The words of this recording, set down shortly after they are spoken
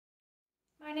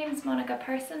My name is Monica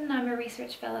Persson and I'm a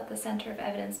research fellow at the Centre of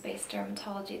Evidence-Based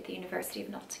Dermatology at the University of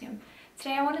Nottingham.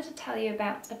 Today I wanted to tell you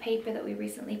about a paper that we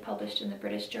recently published in the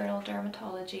British Journal of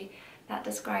Dermatology that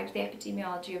describes the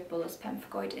epidemiology of bullous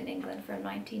pemphigoid in England from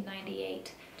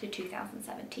 1998 to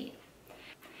 2017.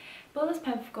 Bullous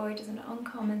pemphigoid is an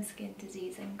uncommon skin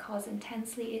disease and can cause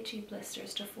intensely itchy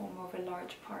blisters to form over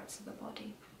large parts of the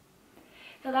body.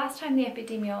 The last time the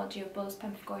epidemiology of bullous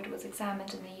pemphigoid was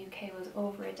examined in the UK was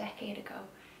over a decade ago,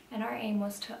 and our aim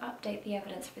was to update the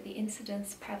evidence for the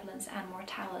incidence, prevalence and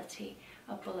mortality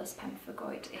of bullous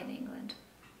pemphigoid in England.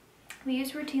 We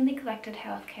used routinely collected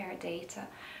healthcare data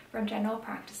from general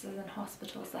practices and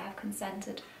hospitals that have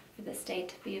consented for this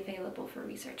data to be available for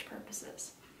research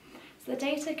purposes. So the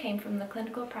data came from the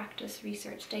Clinical Practice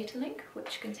Research Data Link,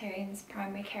 which contains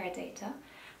primary care data,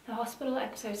 the Hospital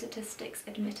Episode Statistics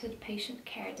Admitted Patient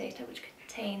Care Data, which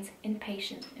contains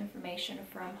inpatient information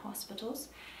from hospitals,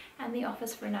 and the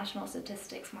Office for National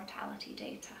Statistics mortality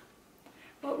data.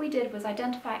 What we did was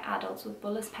identify adults with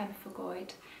bullous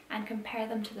pemphigoid and compare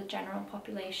them to the general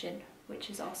population,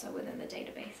 which is also within the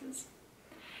databases.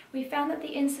 We found that the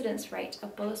incidence rate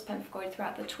of bullous pemphigoid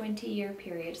throughout the 20-year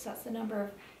period, so that's the number of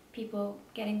people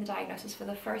getting the diagnosis for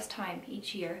the first time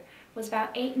each year, was about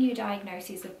 8 new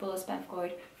diagnoses of bullous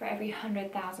pemphigoid for every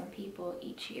 100,000 people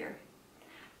each year.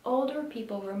 Older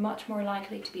people were much more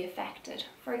likely to be affected.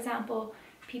 For example,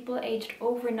 people aged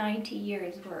over 90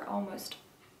 years were almost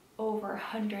over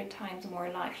 100 times more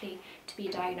likely to be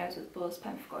diagnosed with bullous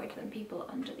pemphigoid than people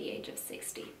under the age of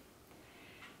 60.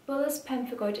 Bullous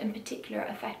pemphigoid in particular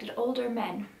affected older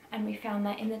men, and we found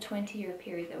that in the 20-year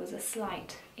period there was a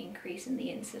slight increase in the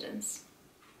incidence.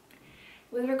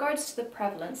 With regards to the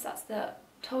prevalence, that's the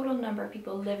total number of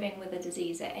people living with the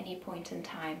disease at any point in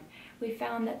time, we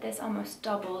found that this almost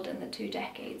doubled in the 2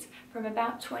 decades, from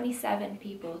about 27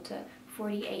 people to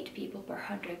 48 people per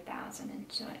 100,000 in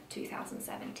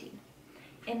 2017.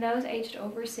 In those aged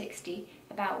over 60,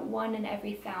 about 1 in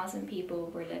every 1,000 people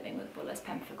were living with bullous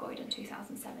pemphigoid in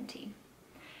 2017.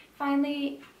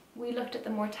 Finally, we looked at the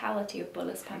mortality of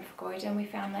bullous pemphigoid, and we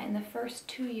found that in the first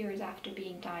 2 years after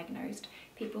being diagnosed,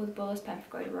 people with bullous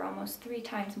pemphigoid were almost 3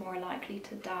 times more likely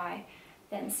to die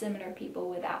than similar people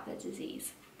without the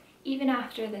disease. Even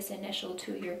after this initial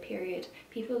 2-year period,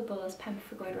 people with bullous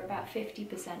pemphigoid were about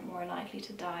 50% more likely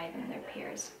to die than their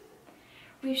peers.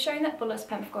 We've shown that bullous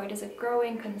pemphigoid is a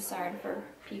growing concern for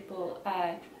people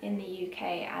in the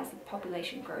UK as the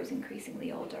population grows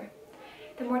increasingly older.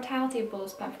 The mortality of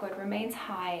bullous pemphigoid remains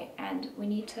high, and we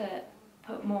need to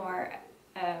put more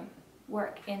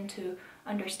work into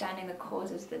understanding the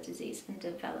causes of the disease and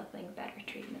developing better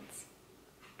treatments.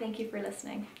 Thank you for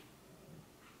listening.